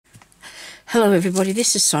Hello everybody,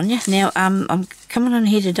 this is Sonia. Now I'm coming on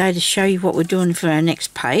here today to show you what we're doing for our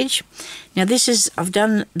next page. Now I've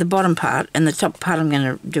done the bottom part, and the top part I'm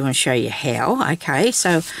going to do and show you how. Okay,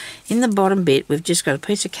 so in the bottom bit we've just got a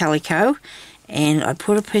piece of calico, and I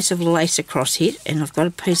put a piece of lace across it, and I've got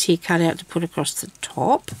a piece here cut out to put across the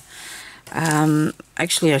top.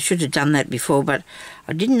 Actually I should have done that before, but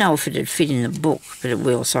I didn't know if it would fit in the book, but it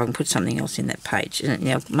will, so I can put something else in that page. And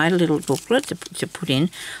I've made a little booklet to put in.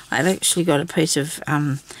 I've actually got a piece of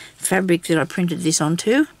fabric that I printed this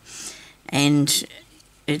onto, and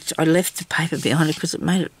I left the paper behind it because it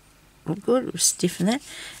made it look good. It was stiff and that,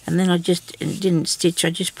 and then I just didn't stitch. I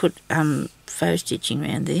just put faux stitching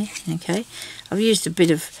around there. Okay, I've used a bit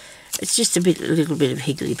of, it's just a little bit of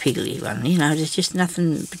higgly-piggly one, you know. There's just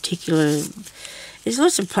nothing particular. There's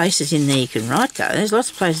lots of places in there you can write, though. There's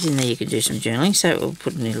lots of places in there you can do some journaling, so we'll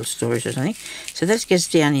put in little stories or something. So that gets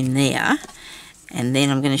down in there, and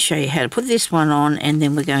then I'm going to show you how to put this one on, and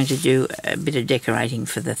then we're going to do a bit of decorating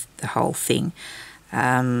for the whole thing.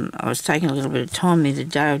 I was taking a little bit of time the other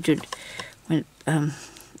day.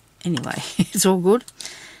 Anyway, it's all good.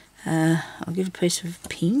 I'll get a piece of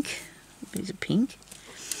pink,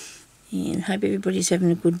 and hope everybody's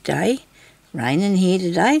having a good day. Raining here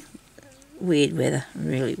today. Weird weather,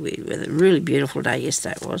 really weird weather. Really beautiful day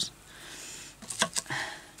yesterday it was.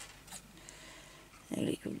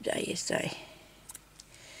 Really good day yesterday.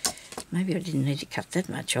 Maybe I didn't need to cut that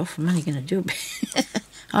much off. I'm only going to do a bit.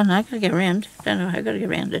 Oh no, I've got to go around. Don't know how I've got to go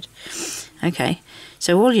around it. Okay,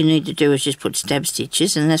 so all you need to do is just put stab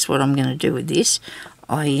stitches, and that's what I'm going to do with this.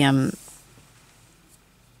 I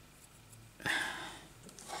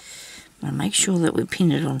want to make sure that we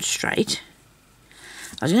pin it on straight.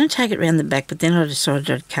 I was going to take it around the back, but then I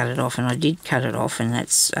decided I'd cut it off, and I did cut it off, and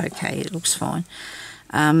that's okay. It looks fine.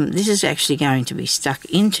 This is actually going to be stuck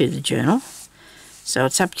into the journal, so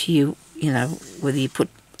it's up to you, you know, whether you put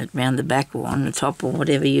it around the back or on the top or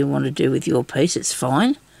whatever you want to do with your piece. It's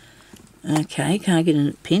fine. Okay, can I get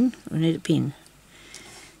a pin? We need a pin.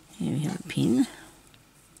 Here we have a pin.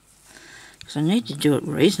 Because I need to do it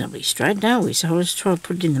reasonably straight, don't we? So let's try to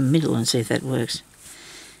put it in the middle and see if that works.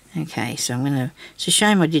 Okay, so I'm going to... It's a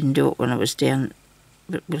shame I didn't do it when it was down,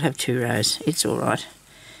 but we'll have 2 rows. It's all right.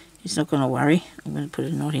 It's not going to worry. I'm going to put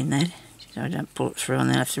a knot in that so I don't pull it through and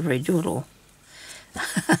then have to redo it all.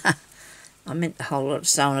 I meant the whole lot of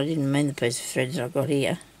sewing. I didn't mean the piece of thread that I got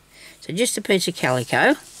here. So just a piece of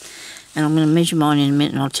calico, and I'm going to measure mine in a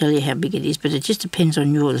minute and I'll tell you how big it is, but it just depends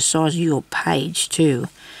on the size of your page too.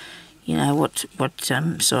 You know, what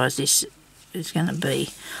size this is going to be.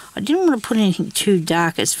 I didn't want to put anything too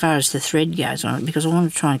dark as far as the thread goes on it, because I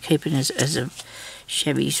want to try and keep it as a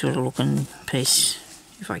shabby sort of looking piece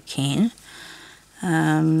if I can.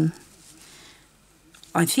 I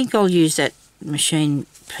think I'll use that machine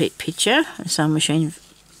picture, some machine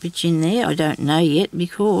pitch in there. I don't know yet,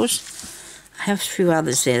 because I have a few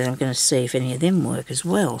others there that I'm going to see if any of them work as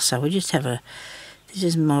well. So we just have this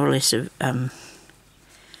is more or less we're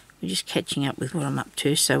just catching up with what I'm up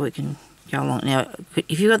to, so we can go along. Now,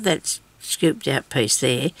 if you've got that scooped out piece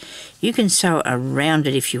there, you can sew around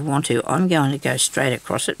it if you want to. I'm going to go straight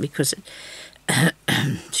across it because it,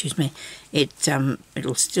 excuse me,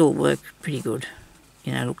 it'll still work pretty good.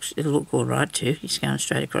 You know, it'll look all right too. Just going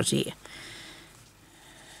straight across here.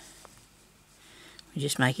 We're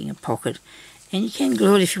just making a pocket, and you can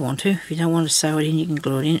glue it if you want to. If you don't want to sew it in, you can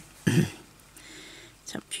glue it in.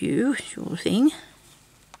 It's up to you. It's your thing.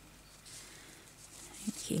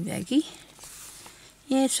 Baggy.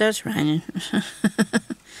 Yeah, so it's raining.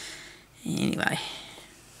 Anyway,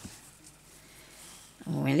 I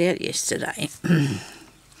went out yesterday and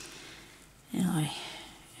I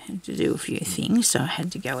had to do a few things, so I had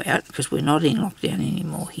to go out because we're not in lockdown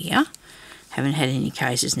anymore here. Haven't had any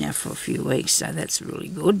cases now for a few weeks, so that's really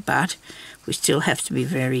good, but we still have to be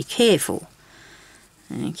very careful.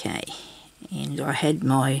 Okay, and I had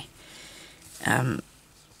my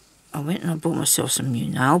I went and I bought myself some new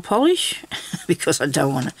nail polish because I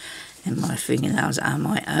don't want to, and my fingernails are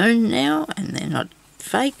my own now and they're not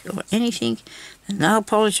fake or anything. The nail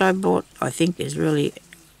polish I bought, I think, is really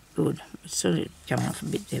good. It's sort of coming off a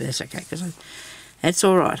bit there, but that's okay, because that's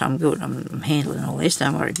all right. I'm good. I'm handling all this.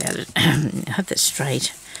 Don't worry about it. I hope that's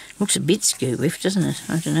straight. Looks a bit skew-whiffed, doesn't it?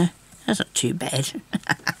 I don't know. That's not too bad.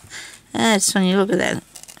 That's funny. Look at that.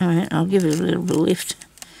 All right, I'll give it a little bit of lift.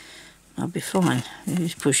 I'll be fine.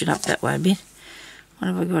 Just push it up that way a bit. What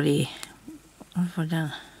have I got here? What have I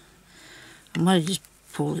done? I might have just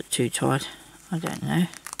pulled it too tight. I don't know.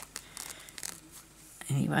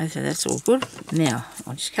 Anyway, so that's all good. Now,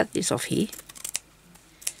 I'll just cut this off here.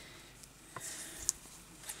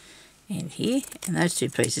 and here, and those two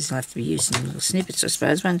pieces will have to be used in little snippets, I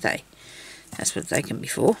suppose, won't they? That's what they can be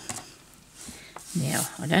for. Now,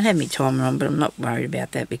 I don't have my timer on, but I'm not worried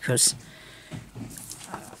about that because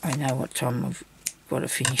I know what time I've got to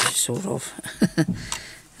finish, sort of.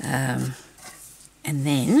 And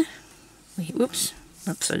then, whoops,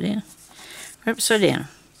 we're upside down. We're upside down.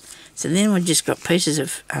 So then we've just got pieces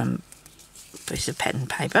of pattern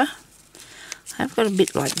paper. I've got a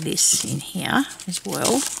bit like this in here as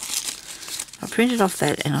well. I printed off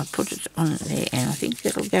that and I put it on there, and I think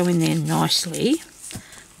that'll go in there nicely.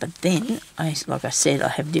 But then, like I said, I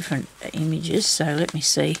have different images, so let me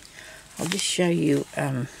see. I'll just show you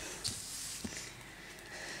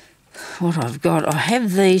what I've got. I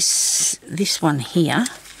have this one here.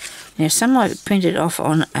 Now, some I printed off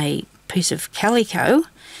on a piece of calico,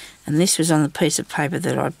 and this was on the piece of paper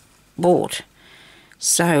that I bought.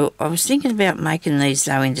 So I was thinking about making these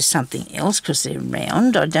though into something else because they're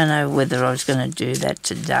round. I don't know whether I was going to do that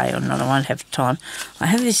today or not. I won't have time. I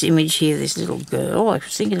have this image here, this little girl. I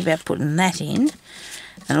was thinking about putting that in,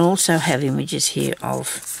 and I also have images here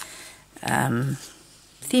of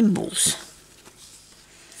thimbles.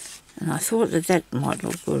 And I thought that might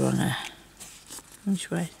look good on a... Which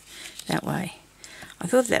way? That way. I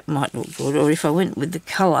thought that might look good, or if I went with the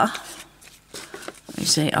colour... Let me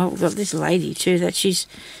see. Oh, we've got this lady too. That she's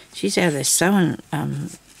out there sewing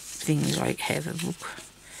things. I have a book.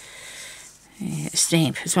 Yeah,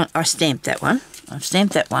 stamp. I stamped that one. I've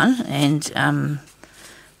stamped that one, and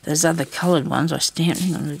those other coloured ones I stamped.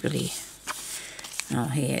 Hang on, we've got here. Oh,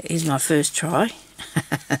 here's my first try.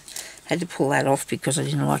 Had to pull that off because I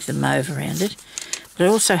didn't like the mauve around it. But I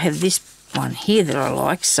also have this one here that I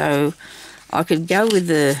like, so I could go with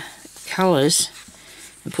the colours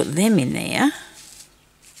and put them in there.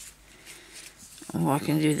 Or I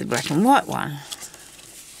can do the black and white one.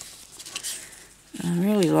 I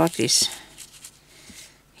really like this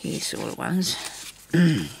here sort of ones.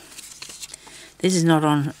 This is not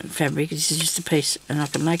on fabric, this is just a piece, and I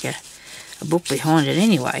can make a book behind it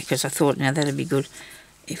anyway, because I thought, now that'd be good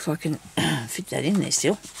if I can fit that in there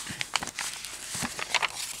still.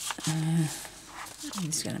 I'm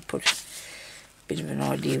just going to put a bit of an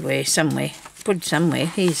idea where, somewhere, put it somewhere.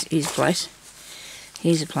 Here's a place.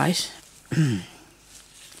 Here's a place.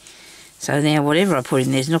 So now whatever I put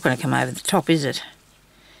in there is not going to come over the top, is it?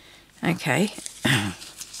 Okay.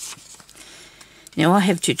 Now I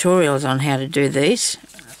have tutorials on how to do these,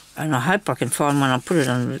 and I hope I can find one. I'll put it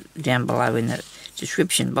on down below in the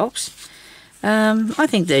description box. I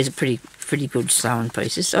think these are pretty good sewing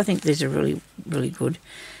pieces. I think these are really, really good.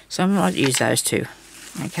 So I might use those too.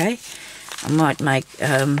 Okay. I might make,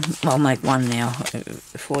 I'll make one now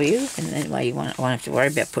for you, and that way I won't have to worry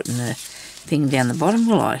about putting the thing down the bottom,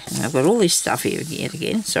 will I? And I've got all this stuff here yet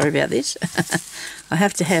again. Sorry about this. I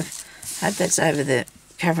have to have, hope that's over the,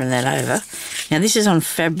 covering that over. Now this is on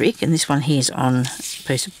fabric, and this one here is on a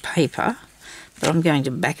piece of paper, but I'm going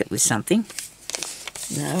to back it with something.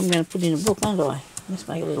 No, I'm going to put in a book, aren't I? Let's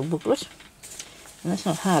make a little booklet. And that's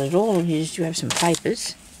not hard at all. All you just have some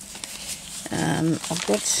papers. I've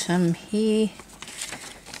got some here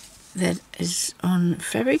that is on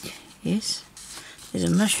fabric. Yes. There's a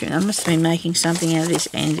mushroom. I must have been making something out of this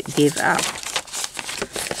and give up.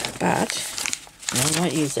 But no, I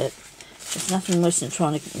won't use that. There's nothing worse than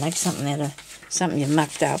trying to make something out of something you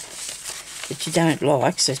mucked up that you don't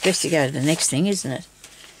like. So it's best to go to the next thing, isn't it?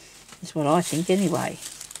 That's what I think anyway.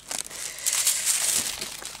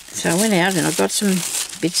 So I went out and I got some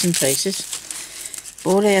bits and pieces.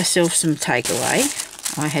 Bought ourselves some takeaway.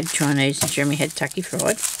 I had Chinese and Jeremy had Tucky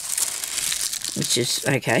Fried, which is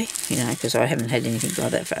okay, you know, because I haven't had anything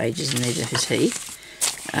like that for ages, and neither has he.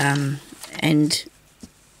 And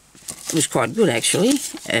it was quite good actually.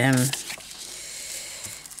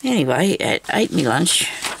 Anyway, I ate my lunch.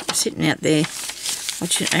 I'm sitting out there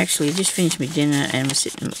watching. Actually, just finished my dinner and was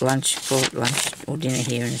sitting at lunch, call it lunch or dinner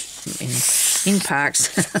here in Parks.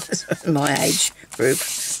 My age group,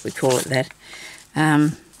 we call it that.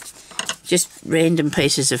 Just random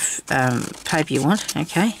pieces of paper you want,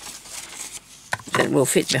 okay, that will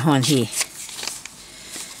fit behind here.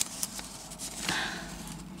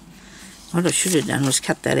 What I should have done was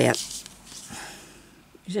cut that out.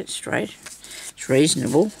 Is that straight? It's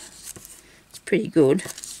reasonable. It's pretty good.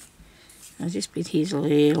 Now this bit here's a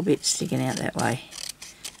little bit sticking out that way.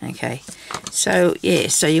 Okay, so yeah,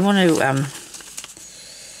 so you want to,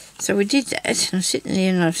 so we did that. I'm sitting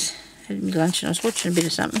there and I've had my lunch and I was watching a bit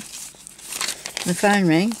of something. And the phone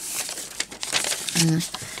rang. And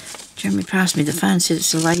Jeremy passed me the phone and said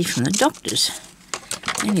it's the lady from the doctor's.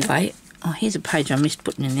 Anyway, oh, here's a page I missed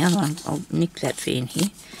putting in the other one. I'll nick that for you in here.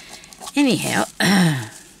 Anyhow,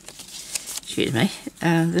 excuse me,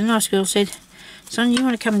 the nice girl said, "Son, you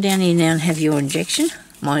want to come down here now and have your injection,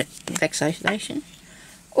 my vaccination?"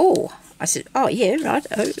 Oh, I said, "Oh, yeah, right.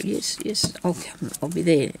 Oh, yes, I'll come. I'll be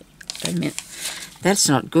there." Wait a minute. That's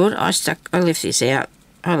not good. I left this out.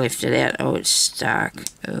 I left it out. Oh, it's stuck.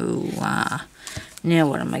 Oh, wow. Now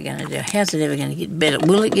what am I going to do? How's it ever going to get better?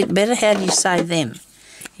 Will it get better? How do you save them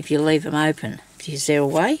if you leave them open? Is there a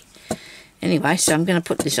way? Anyway, so I'm going to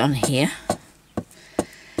put this on here.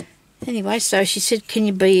 Anyway, so she said, "Can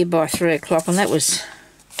you be here by 3 o'clock?" And that was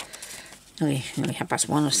nearly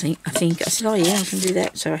 1:30, I think. I said, "Oh, yeah, I can do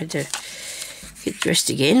that." So I had to get dressed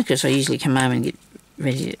again because I usually come home and get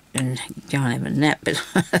ready and go and have a nap. But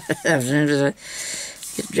I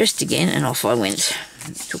get dressed again and off I went.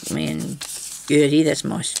 It took me and Gertie, that's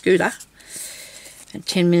my scooter, and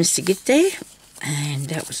 10 minutes to get there. And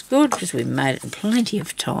that was good because we made it in plenty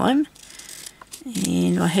of time.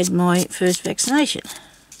 And I had my first vaccination.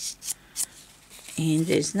 And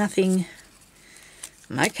there's nothing.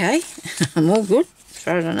 I'm okay. I'm all good, as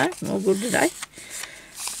far as I know. I'm all good today.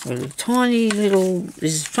 There's a tiny little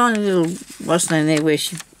rostline there where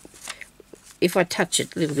if I touch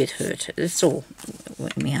it, a little bit hurt. That's all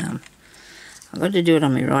in my arm. I've got to do it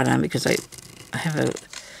on my right arm because I have a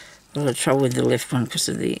lot of trouble with the left one because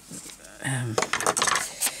of the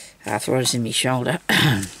arthritis in my shoulder.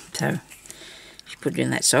 So she put it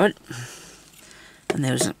in that side. And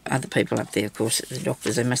there was other people up there, of course, the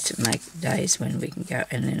doctors. They must make days when we can go.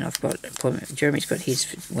 And then I've got an appointment. Jeremy's got his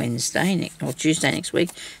for Tuesday next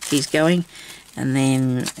week. He's going. And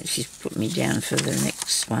then she's put me down for the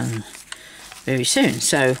next one very soon.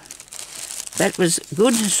 So that was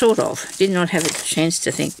good, sort of. Did not have a chance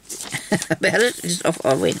to think about it. Just off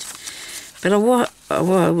I went. But why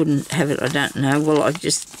I wouldn't have it, I don't know. Well, I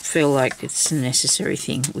just feel like it's a necessary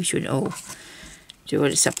thing. We should all do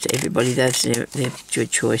it. It's up to everybody. That's their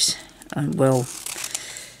choice. And well,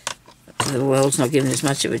 the world's not giving us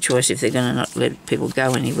much of a choice if they're going to not let people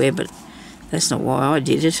go anywhere. But that's not why I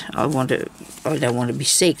did it. I don't want to be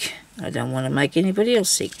sick. I don't want to make anybody else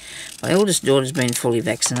sick. My oldest daughter's been fully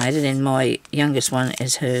vaccinated, and my youngest one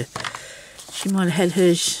is her. She might have had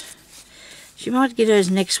hers. She might get hers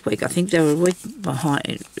next week. I think they were a week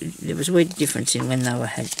behind. There was a week difference in when they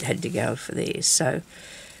had to go for theirs. So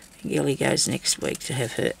Gilly goes next week to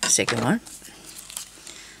have her second one.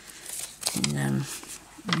 And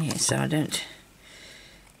yeah, so I don't.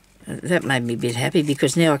 That made me a bit happy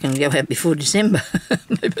because now I can go out before December.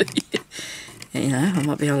 Maybe, you know, I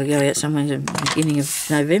might be able to go out somewhere in the beginning of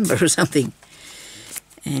November or something.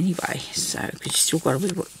 Anyway, so because you still got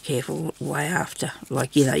to be careful way after.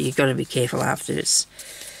 Like, you know, you've got to be careful after it's.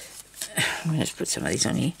 Let's put some of these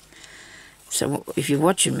on here. So if you're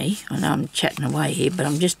watching me, I know I'm chatting away here, but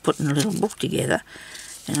I'm just putting a little book together,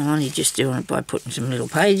 and I'm only just doing it by putting some little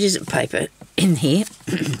pages of paper in here.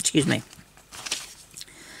 Excuse me.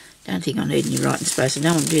 Don't think I need any writing space. I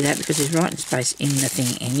don't want to do that because there's writing space in the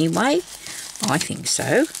thing anyway. I think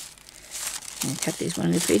so. And cut this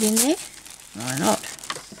one little bit in there. Why not?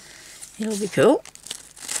 It'll be cool.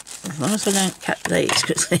 As long as I don't cut these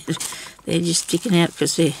because they're just sticking out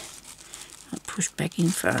because they're not pushed back in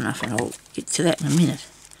far enough, and I'll get to that in a minute.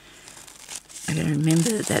 I've got to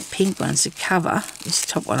remember that pink one's the cover, this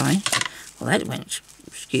top one I mean. Well, that went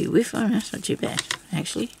skew with. Oh, that's not too bad,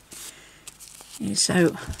 actually. Yeah, so,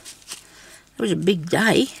 it was a big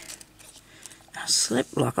day. I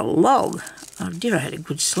slept like a log. Oh dear, I had a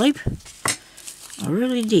good sleep. I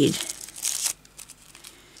really did.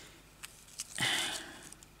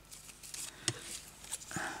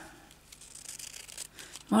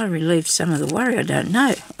 Might have relieved some of the worry, I don't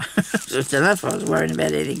know. I don't know if I was worrying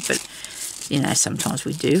about anything, but, you know, sometimes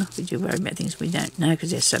we do. We do worry about things we don't know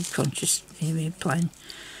because our subconscious, we're playing,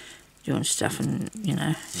 doing stuff and, you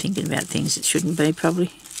know, thinking about things that shouldn't be,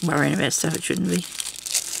 probably. Worrying about stuff it shouldn't be.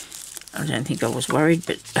 I don't think I was worried,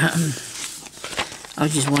 but I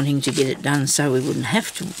was just wanting to get it done so we wouldn't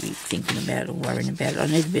have to be thinking about it or worrying about it. I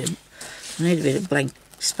need a bit of blank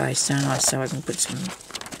space, don't I, so I can put some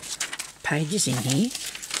pages in here.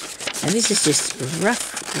 And this is just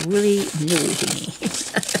rough, willy-nilly thingy.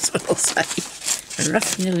 That's what I'll say.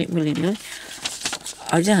 Rough, willy-nilly.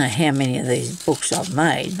 I don't know how many of these books I've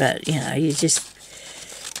made, but, you know, you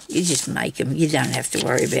just make them. You don't have to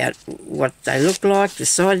worry about what they look like, the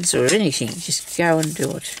sides or anything. Just go and do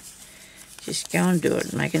it. Just go and do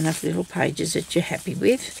it. Make enough little pages that you're happy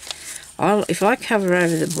with. If I cover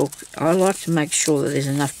over the book, I like to make sure that there's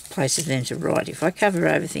enough places then to write. If I cover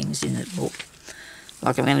over things in the book,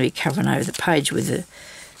 like I'm going to be covering over the page with the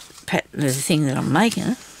thing that I'm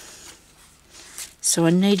making, so I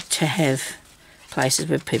need to have places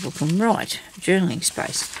where people can write, journaling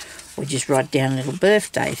space. or just write down little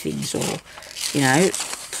birthday things, or, you know,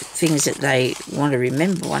 things that they want to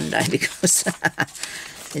remember one day, because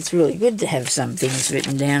it's really good to have some things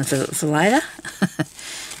written down for later.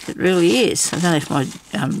 It really is. I don't know if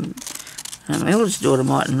my eldest daughter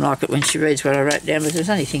mightn't like it when she reads what I wrote down, but there's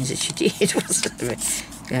only things that she did, wasn't it?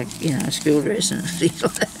 Like, you know, school dress and things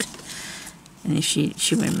like that. And if she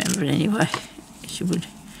would remember it anyway, she would.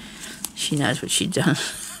 She knows what she'd done,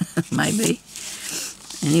 maybe.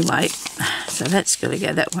 Anyway, so that's got to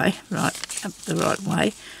go that way, right, up the right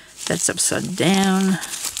way. That's upside down.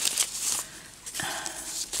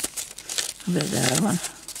 How about the other one?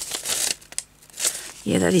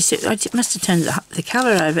 Yeah, that is it. I must have turned the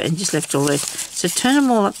colour over and just left all this. So turn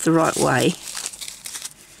them all up the right way.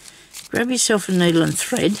 Grab yourself a needle and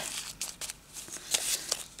thread,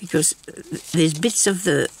 because there's bits of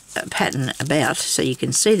the pattern about, so you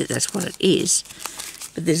can see that that's what it is.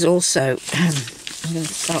 But there's also, I'm going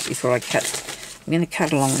to start before I cut. I'm going to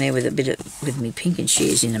cut along there with a bit of, with me pink and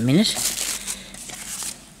shears in a minute.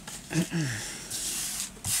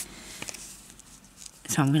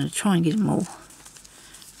 So I'm going to try and get them all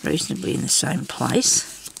reasonably in the same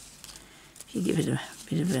place. If you give it a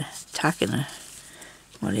bit of a tuck and a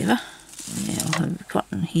whatever. Now I'll have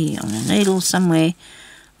cotton here on the needle somewhere.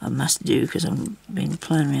 I must do, because I've been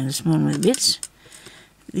playing around this morning with bits.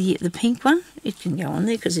 The pink one, it can go on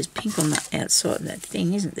there because there's pink on the outside of that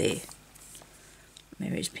thing, isn't there?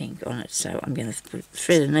 There is pink on it, so I'm going to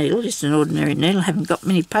thread a needle, just an ordinary needle. I haven't got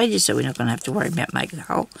many pages, so we're not going to have to worry about making a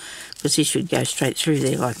hole, because this should go straight through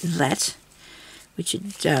there like that, which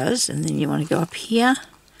it does. And then you want to go up here.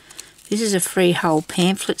 This is a freehole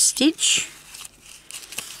pamphlet stitch,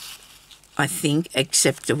 I think,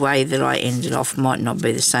 except the way that I ended off might not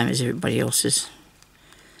be the same as everybody else's.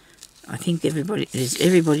 I think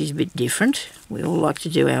everybody's a bit different. We all like to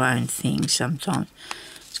do our own thing sometimes.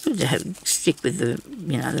 It's good to stick with the,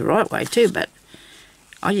 you know, the right way too, but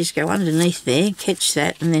I just go underneath there, catch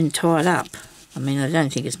that, and then tie it up. I mean, I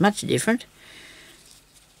don't think it's much different.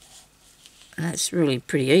 And that's really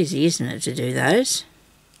pretty easy, isn't it, to do those?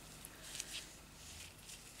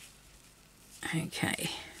 Okay,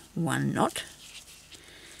 1 knot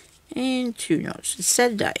and 2 knots. It's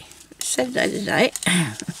Saturday. Saturday today.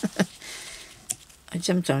 I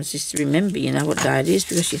sometimes just remember, you know, what day it is,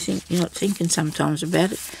 because you're not thinking sometimes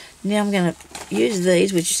about it. Now I'm going to use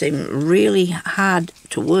these, which seem really hard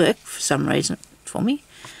to work for some reason for me.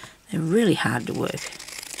 They're really hard to work.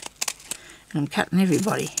 And I'm cutting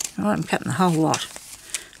everybody. All right, I'm cutting the whole lot.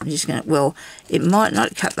 I'm just going to, well, it might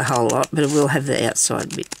not cut the whole lot, but it will have the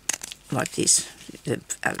outside bit like this, the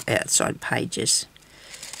outside pages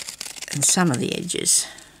and some of the edges.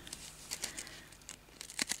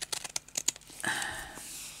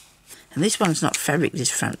 And this one's not fabric, this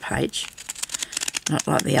front page, not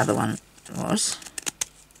like the other one was,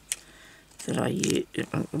 that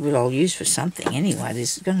I'll use for something anyway.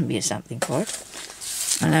 There's going to be something for it.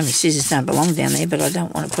 I know my scissors don't belong down there, but I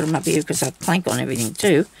don't want to put them up here because I plank on everything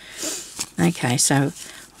too. Okay, so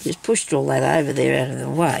I've just pushed all that over there out of the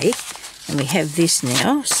way, and we have this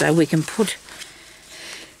now, so we can put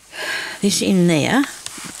this in there.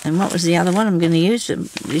 And what was the other one? I'm going to use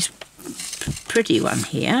this pretty one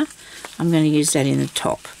here. I'm going to use that in the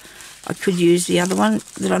top. I could use the other one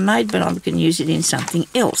that I made, but I can use it in something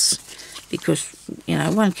else, because, you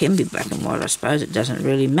know, one can be black and white, I suppose. It doesn't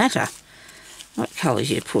really matter what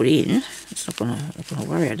colours you put in. It's not going to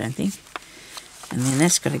worry, I don't think. And then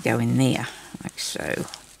that's got to go in there, like so.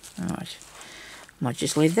 All right. I might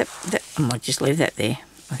just leave that there.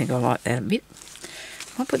 I think I like that a bit.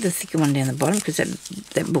 I'll put the thicker one down the bottom, because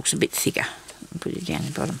that book's a bit thicker. I'll put it down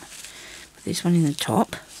the bottom. Put this one in the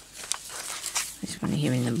top. This one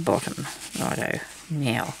here in the bottom. Righto.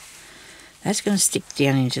 Now, that's going to stick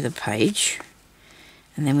down into the page.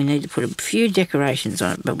 And then we need to put a few decorations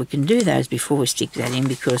on it, but we can do those before we stick that in,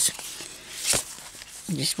 because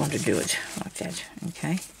I just want to do it like that.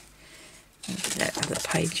 Okay. Put that other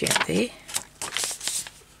page out there.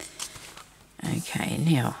 Okay,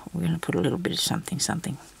 now we're going to put a little bit of something.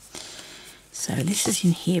 So this is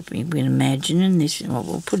in here, we're imagining this, well,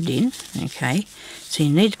 we'll put it in, okay. So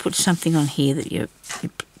you need to put something on here that you're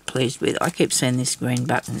pleased with. I keep seeing this green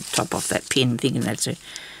button top off that pin, thinking that's a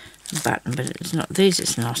button, but it's not. These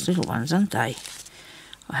are nice little ones, aren't they?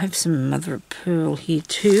 I have some mother of pearl here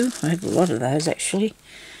too. I have a lot of those actually.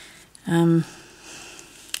 They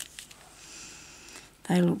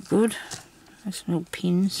look good. There's some little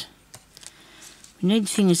pins. We need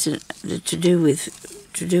things that to do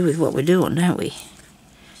with what we're doing, don't we?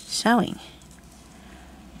 Sewing.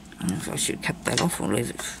 I don't know if I should cut that off or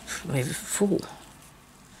leave it full.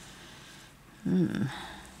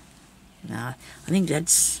 No, I think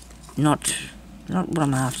that's not what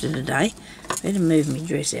I'm after today. Better move my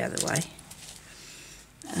dress out of the way.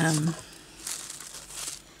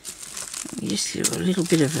 Just give a little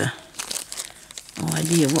bit of a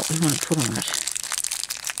idea what we want to put on it.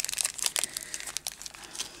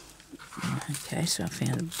 Okay, so I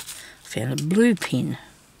found a blue pin.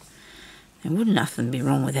 There wouldn't nothing be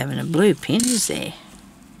wrong with having a blue pin, is there?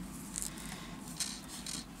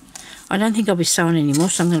 I don't think I'll be sewing anymore,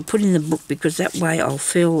 so I'm going to put in the book, because that way I'll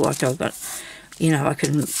feel like I've got, you know, I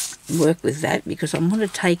can work with that, because I want to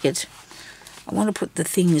take it, I want to put the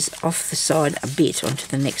things off the side a bit onto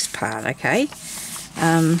the next part, okay?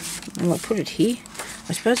 Well, I'll put it here.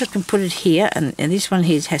 I suppose I can put it here, and this one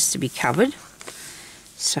here has to be covered.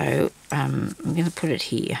 So I'm going to put it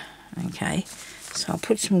here, okay? So I'll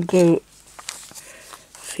put some glue, a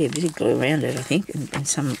fair bit of glue around it, I think, and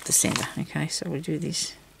some at the centre, okay? So we'll do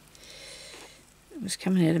this. It was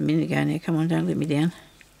coming out a minute ago now. Come on, don't let me down.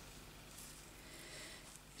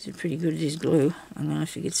 Is it pretty good? It is glue. I'm going to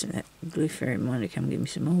have to get some of that glue fairy mine to come give me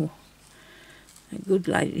some more. A good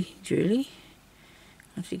lady, Julie.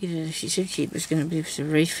 I have to get it. She said she was going to give us a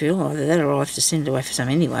refill. Either that or I'll have to send it away for some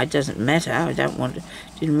anyway. It doesn't matter. I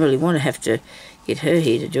didn't really want to have to get her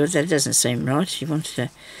here to do it. That doesn't seem right. She wanted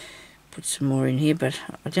to put some more in here, but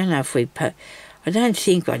I don't know if we put... I don't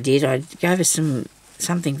think I did. I gave her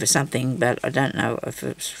something for something, but I don't know if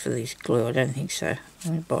it's for this glue. I don't think so.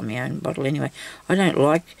 I'm going to buy my own bottle anyway. I don't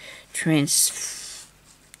like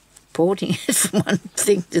transporting it from one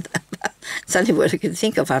thing to the other. It's the only word I can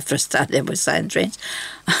think of after I started out with saying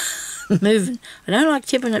moving. I don't like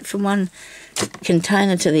tipping it from one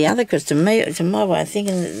container to the other, because to me, to my way of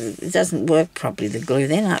thinking, it doesn't work properly, the glue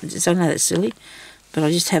then. I know that's silly, but I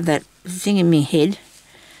just have that thing in my head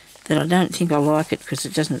that I don't think I like it, because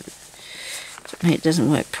it doesn't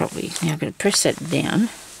work properly. Now I've got to press that down.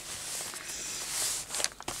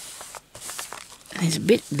 There's a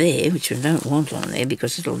bit there which I don't want on there,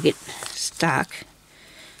 because it'll get stuck.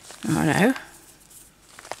 Righto.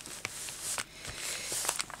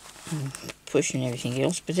 I'm pushing everything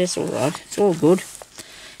else, but that's all right. It's all good.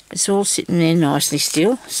 It's all sitting there nicely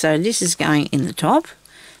still. So this is going in the top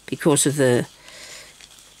because of the...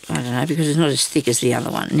 I don't know, because it's not as thick as the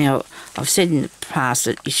other one. Now, I've said in the past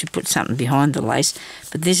that you should put something behind the lace,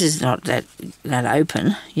 but this is not that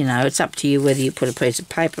open. You know, it's up to you whether you put a piece of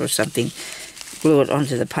paper or something, glue it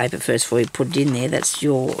onto the paper first before you put it in there. That's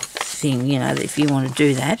your thing, you know, if you want to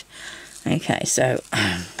do that. Okay, so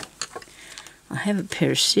I have a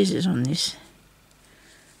pair of scissors on this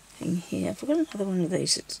thing here. I've got another one of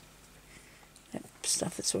these. It's that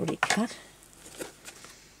stuff that's already cut.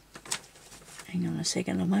 Hang on a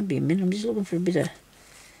second, it won't be a minute. I'm just looking for a bit of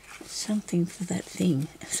something for that thing.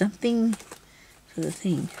 Something for the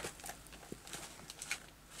thing.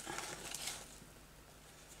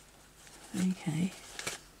 Okay.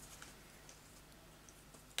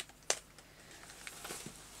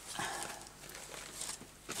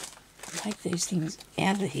 Take these things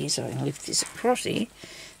out of here so I can lift this across here.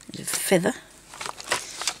 There's a feather.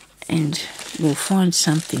 And we'll find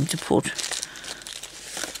something to put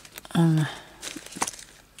on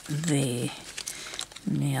there.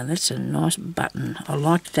 Now that's a nice button. I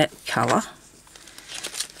like that colour.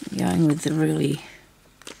 Going with the really...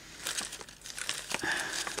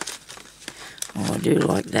 Oh, I do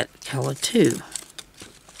like that colour too.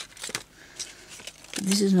 But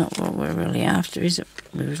this is not what we're really after, is it?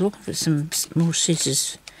 We were looking for some more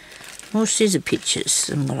scissors. More scissor pictures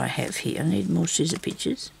than what I have here. I need more scissor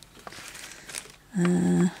pictures.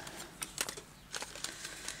 I've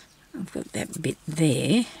got that bit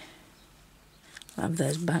there. Love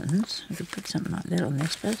those buttons. I could put something like that on there, I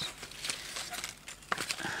suppose.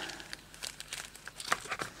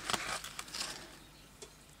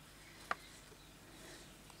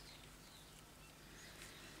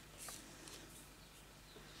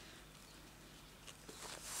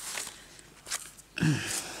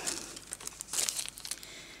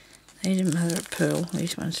 These are mother of pearl,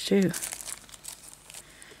 these ones too.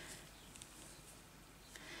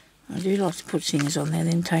 I do like to put things on there,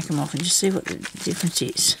 then take them off and just see what the difference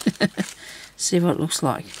is. See what it looks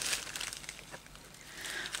like.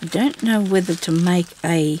 I don't know whether to make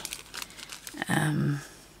a... I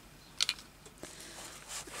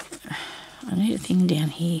need a thing down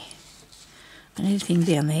here. I need a thing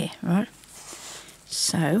down there, right?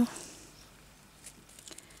 So,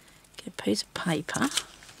 get a piece of paper.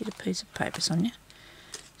 Get a piece of paper, Sonya.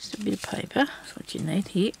 Just a bit of paper. That's what you need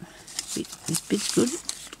here. This bit's good.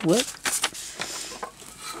 Work.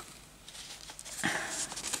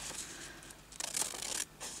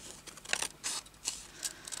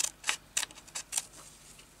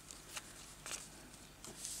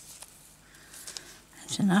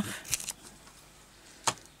 That's enough.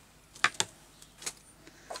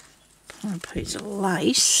 Put on a piece of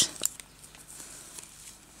lace.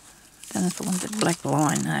 Don't know if I want that black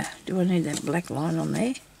line though. Do I need that black line on there?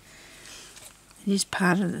 It is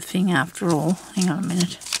part of the thing after all. Hang on a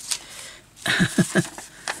minute.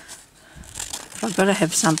 If I've got to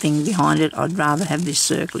have something behind it, I'd rather have this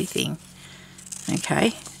circly thing.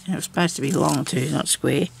 Okay, and it was supposed to be long too, not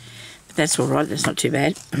square. But that's alright, that's not too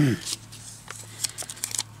bad.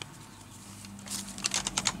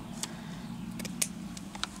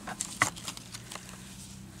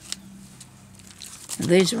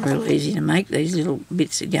 These are real easy to make, these little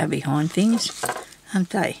bits that go behind things, aren't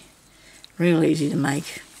they? Real easy to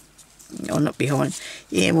make. Or not behind.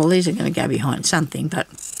 Yeah, well, these are going to go behind something, but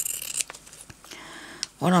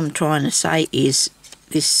what I'm trying to say is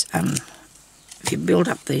this, if you build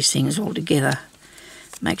up these things all together,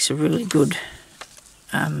 it makes a really good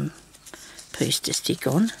piece to stick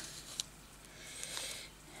on.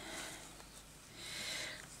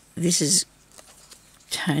 This is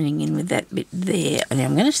toning in with that bit there, and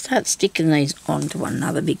I'm going to start sticking these onto one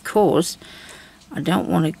another because I don't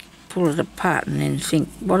want to pull it apart and then think,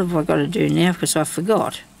 what have I got to do now because I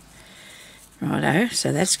forgot. Righto,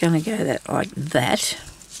 so that's going to go like that.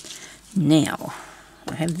 Now,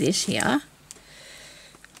 I have this here,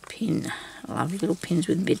 pin. I love little pins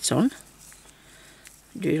with bits on.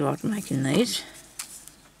 I do like making these.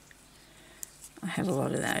 I have a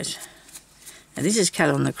lot of those. Now this is cut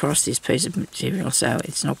on the cross, this piece of material, so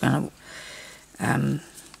it's not going to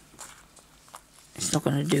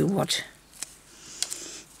do what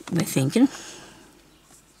we're thinking.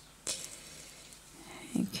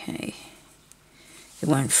 Okay, it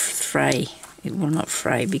won't fray. It will not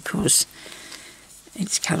fray because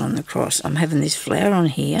it's cut on the cross. I'm having this flower on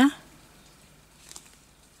here.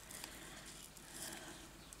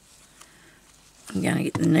 I'm going to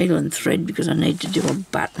get the needle and thread because I need to do a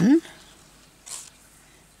button.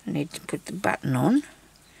 I need to put the button on.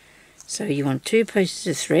 So you want 2 pieces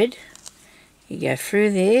of thread. You go through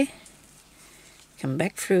there, come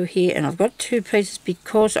back through here, and I've got 2 pieces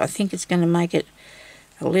because I think it's going to make it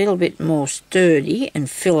a little bit more sturdy and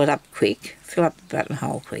fill it up quick, fill up the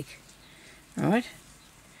buttonhole quick. Alright?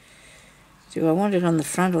 Do I want it on the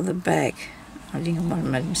front or the back? I think I might have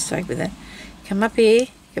made a mistake with that. Come up here,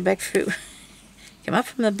 go back through, come up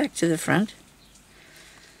from the back to the front,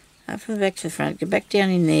 up from the back to the front, go back down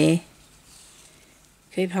in there,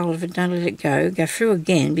 keep hold of it, don't let it go through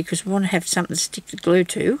again because we want to have something to stick the glue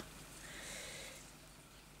to,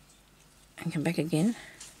 and come back again.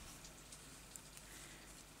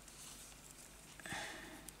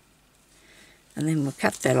 And then we'll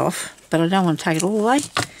cut that off, but I don't want to take it all the way.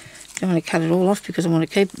 I don't want to cut it all off because I want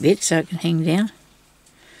to keep a bit so it can hang down,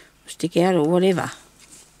 or stick out or whatever.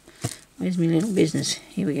 Where's my little business?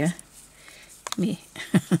 Here we go. Come here.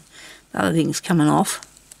 The other thing's coming off,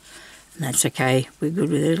 and that's okay. We're good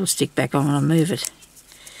with it. It'll stick back on when I move it.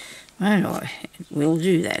 Alright, it will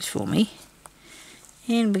do that for me.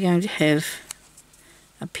 And we're going to have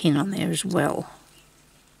a pin on there as well.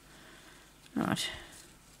 Right.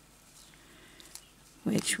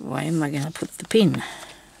 Which way am I going to put the pin?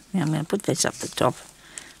 Now I'm going to put this up the top,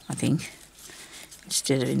 I think,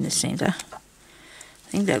 instead of in the centre. I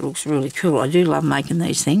think that looks really cool. I do love making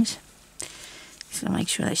these things. So make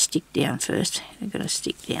sure they stick down first. They've got to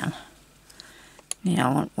stick down.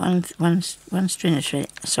 Now I want one string of thread,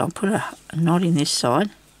 so I'll put a knot in this side.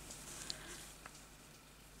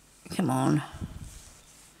 Come on.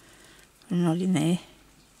 Put a knot in there.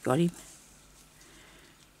 Got him.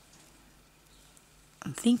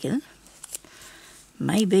 I'm thinking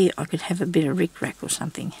maybe I could have a bit of rick-rack or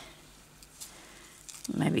something.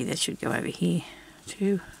 Maybe that should go over here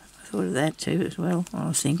too. I thought of that too as well, I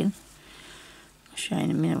was thinking. I'll show you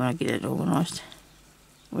in a minute when I get it organised.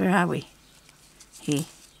 Where are we? Here.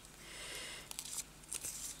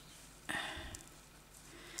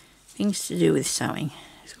 Things to do with sewing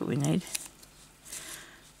is what we need.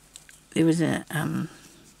 There was a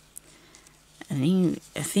thing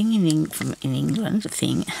in England,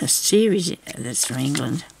 a series that's from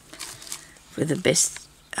England for the best,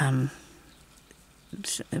 there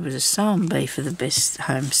was a sewing bee for the best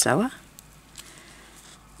home sewer,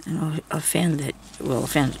 and I found that, well, I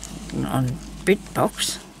found it on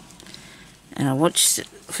BritBox, and I watched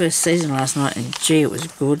the first season last night, and gee, it was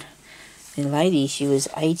good. The lady, she was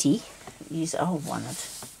 80 years old, won it.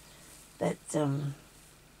 That,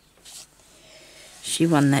 she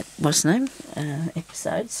won that, what's her name,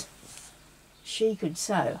 episodes. She could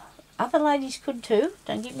sew. Other ladies could too,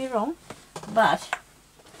 don't get me wrong, but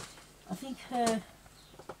I think her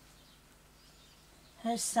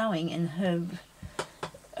sewing and her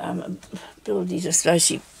abilities I suppose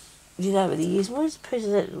she did over the years. Where's a piece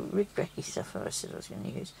of that rick-racky stuff that I said I was going to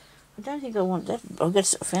use? I don't think I want that. I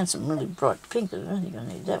found some really bright pink, but I don't think I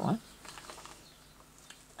need that one.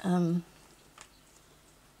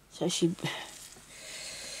 So she...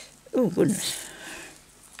 Oh, goodness.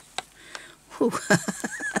 Ooh.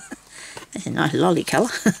 That's a nice lolly colour.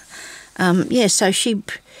 Yeah, so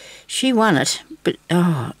she won it, but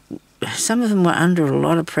some of them were under a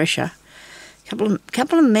lot of pressure.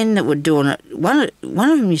 Couple of men that were doing it. One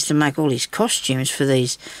of them used to make all his costumes for any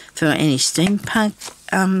steampunk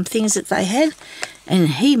things that they had, and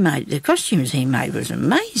the costumes he made was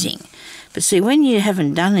amazing. But see, when you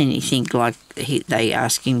haven't done anything like they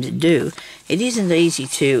ask him to do, it isn't easy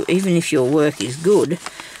to, even if your work is good,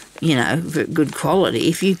 you know, good quality,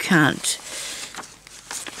 if you can't,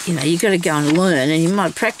 you know, you've got to go and learn, and you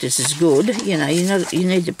might practice is good, you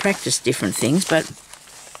need to practice different things,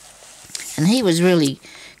 and he was really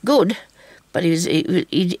good, but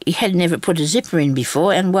he had never put a zipper in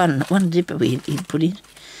before, and one zipper he'd put in.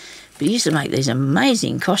 But he used to make these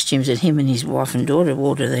amazing costumes that him and his wife and daughter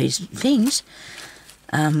wore to these things,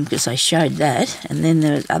 because they showed that. And then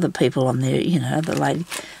there were other people on there, you know,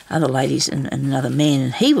 other ladies and another man,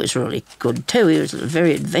 and he was really good too. He was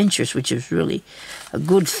very adventurous, which was really a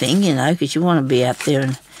good thing, you know, because you want to be out there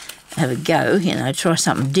and have a go, you know, try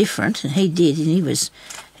something different. And he did, and he was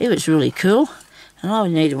really cool. And I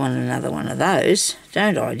would need another one of those,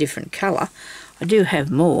 don't I? A different colour. I do have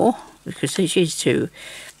more, because she's too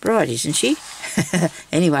bright, isn't she?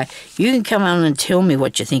 Anyway, you can come on and tell me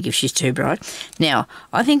what you think if she's too bright. Now,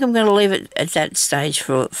 I think I'm going to leave it at that stage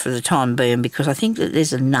for the time being, because I think that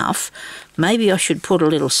there's enough. Maybe I should put a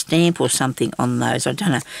little stamp or something on those. I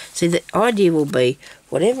don't know. See, the idea will be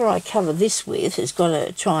whatever I cover this with has got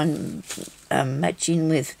to try and match in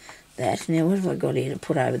with that. Now, what have I got here to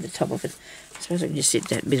put over the top of it? I suppose I can just set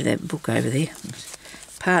that bit of that book over there.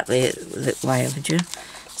 Partly the way over there.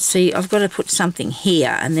 See, I've got to put something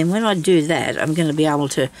here, and then when I do that, I'm going to be able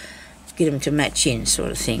to get them to match in, sort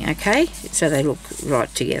of thing, okay? So they look right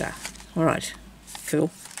together. All right, cool.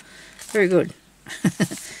 Very good.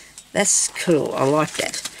 That's cool. I like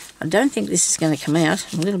that. I don't think this is going to come out.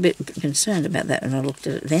 I'm a little bit concerned about that when I looked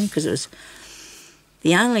at it then, because it was...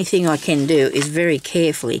 The only thing I can do is very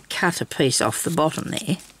carefully cut a piece off the bottom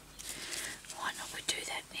there. Why not we do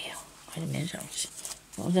that now? Wait a minute.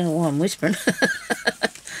 I don't know why I'm whispering.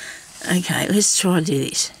 Okay, let's try to do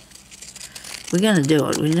this. We're going to do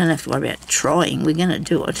it. We don't have to worry about trying. We're going to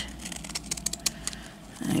do it.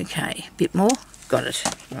 Okay, bit more. Got it.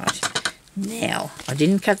 Right. Now, I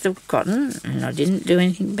didn't cut the cotton, and I didn't do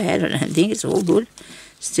anything bad. I don't think it's all good.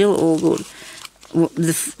 Still all good. Well,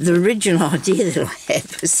 the original idea that I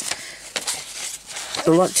had was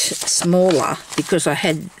a lot smaller, because I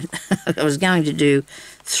was going to do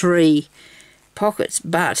 3 pockets,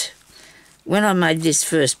 but when I made this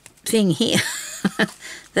first thing here,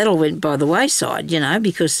 that all went by the wayside, you know,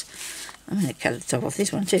 because I'm going to cut the top off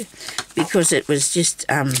this one too, because it was just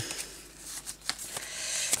I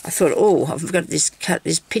thought, oh, I've got this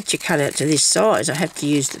picture cut out to this size, I have to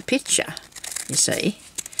use the picture, you see.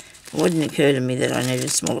 It wouldn't occur to me that I needed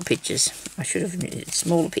smaller pictures. I should have needed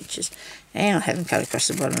smaller pictures. And I haven't cut across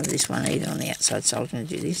the bottom of this one either on the outside, so I'm going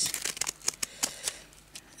to do this.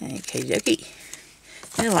 Okay, dokie.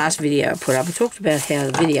 In the last video I put up, I talked about how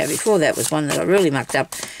the video before that was one that I really mucked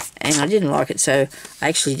up, and I didn't like it, so I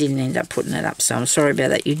actually didn't end up putting that up, so I'm sorry about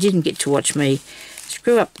that. You didn't get to watch me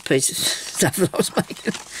screw up the piece of stuff that I was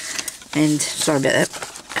making, and sorry about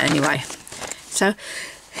that. Anyway, so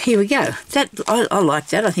here we go. That I like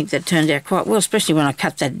that. I think that turned out quite well, especially when I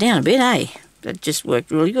cut that down a bit, eh? That just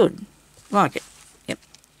worked really good. Like it. Yep,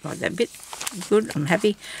 like that bit. Good, I'm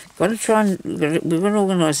happy. Got to try and we've got to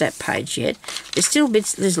organise that page yet. There's still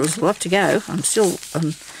bits. There's a lot to go. I'm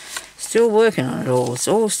still working on it all. It's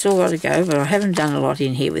all still got to go, but I haven't done a lot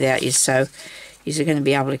in here without you, so you're going to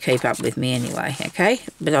be able to keep up with me anyway. Okay,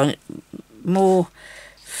 but more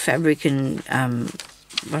fabric and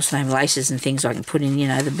laces and things I can put in, you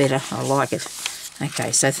know, the better. I like it.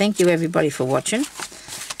 Okay, so thank you everybody for watching,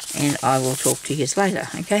 and I will talk to you later.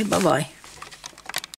 Okay, bye bye.